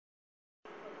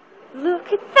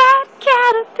Look at that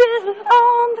caterpillar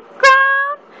on the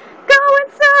ground, going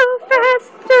so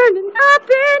fast, turning up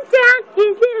and down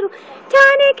his little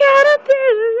tiny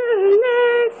caterpillar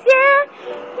legs, yeah.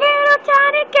 Little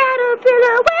tiny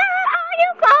caterpillar, where are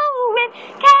you going?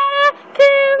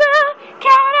 Caterpillar,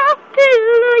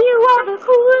 caterpillar, you are the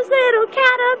coolest little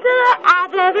caterpillar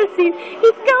I've ever seen.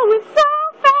 He's going so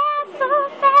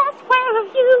fast, where are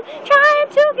you trying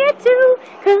to get to?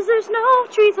 'Cause there's no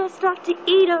trees or stuff to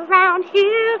eat around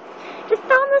here. Just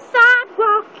on the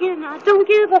sidewalk, and I don't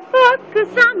give a fuck, 'cause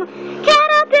I'm a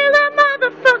caterpillar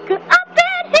motherfucker up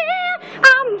in here.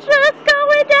 I'm just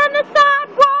going down the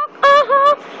sidewalk,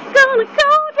 gonna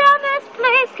go down this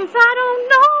place, 'cause I don't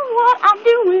know what I'm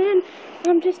doing.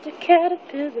 I'm just a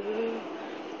caterpillar,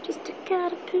 just a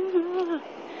caterpillar.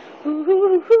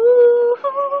 Ooh,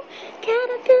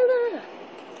 caterpillar.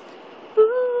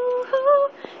 Ooh,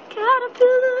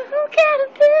 caterpillar,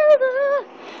 caterpillar.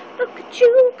 Look at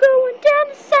you going down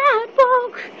the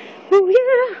sidewalk. Oh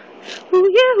yeah, oh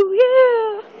yeah, oh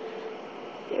yeah.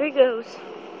 There he goes.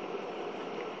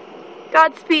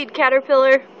 Godspeed,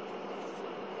 caterpillar.